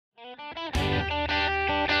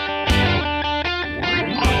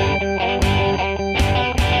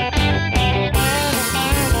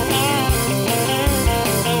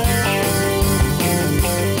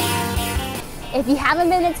If you haven't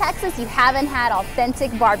been to Texas, you haven't had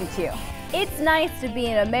authentic barbecue. It's nice to be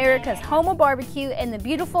in America's home of barbecue in the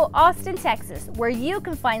beautiful Austin, Texas, where you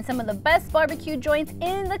can find some of the best barbecue joints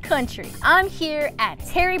in the country. I'm here at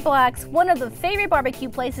Terry Black's, one of the favorite barbecue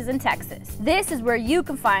places in Texas. This is where you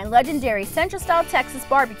can find legendary Central Style Texas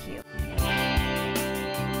barbecue.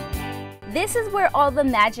 This is where all the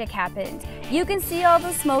magic happens. You can see all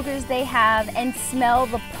the smokers they have and smell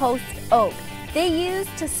the post oak they use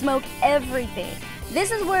to smoke everything.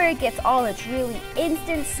 This is where it gets all its really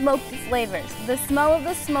instant smoky flavors. The smell of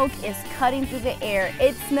the smoke is cutting through the air.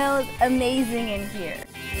 It smells amazing in here.